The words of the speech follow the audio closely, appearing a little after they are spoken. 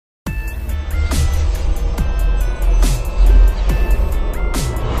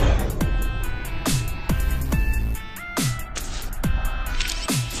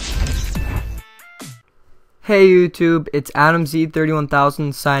Hey YouTube, it's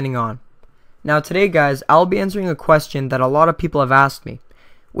AdamZ31000 signing on. Now today guys, I'll be answering a question that a lot of people have asked me,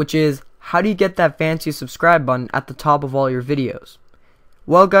 which is, how do you get that fancy subscribe button at the top of all your videos?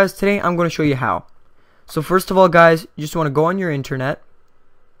 Well guys, today I'm going to show you how. So first of all guys, you just want to go on your internet.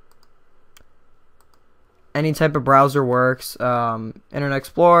 Any type of browser works, Internet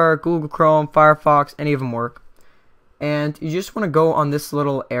Explorer, Google Chrome, Firefox, any of them work. And you just want to go on this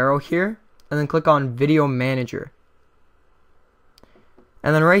little arrow here, and then click on Video Manager.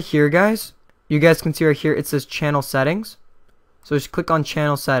 And then right here guys, you guys can see right here it says Channel Settings. So just click on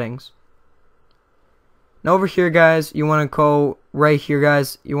Channel Settings. Now over here guys, you want to go right here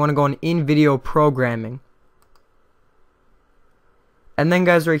guys, you want to go on In-Video Programming. And then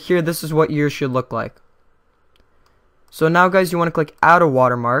guys right here, this is what yours should look like. So now guys, you want to click Add a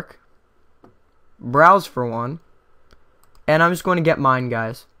Watermark, browse for one, and I'm just going to get mine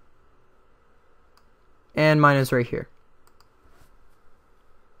guys. And mine is right here.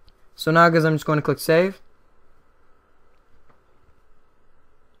 So now guys, I'm just going to click save.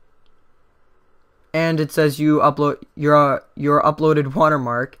 And it says you upload your uploaded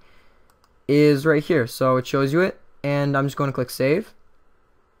watermark is right here. So it shows you it, and I'm just going to click save.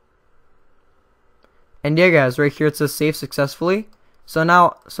 And yeah guys, right here it says save successfully. So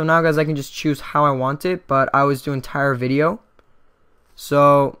now guys, I can just choose how I want it, but I always do entire video.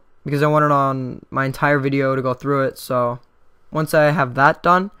 So because I wanted on my entire video to go through it, so once I have that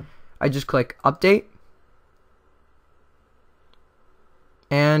done, I just click update.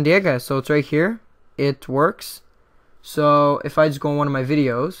 And yeah guys, so it's right here. It works. So if I just go on one of my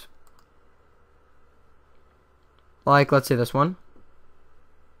videos, like let's say this one,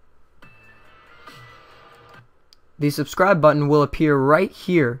 the subscribe button will appear right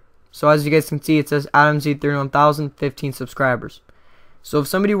here. So as you guys can see, it says AdamZ31000, 15 subscribers. So if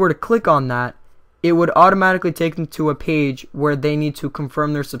somebody were to click on that, it would automatically take them to a page where they need to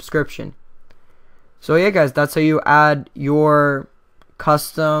confirm their subscription. So yeah guys, that's how you add your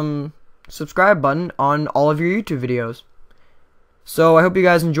custom subscribe button on all of your YouTube videos. So I hope you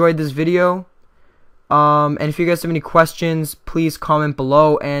guys enjoyed this video. And if you guys have any questions, please comment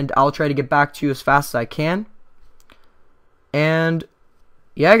below and I'll try to get back to you as fast as I can. And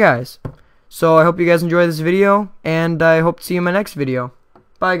yeah guys, so I hope you guys enjoy this video, and I hope to see you in my next video.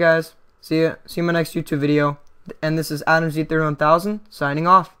 Bye guys. See you in my next YouTube video. And this is AdamZ31000 signing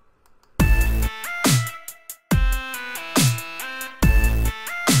off.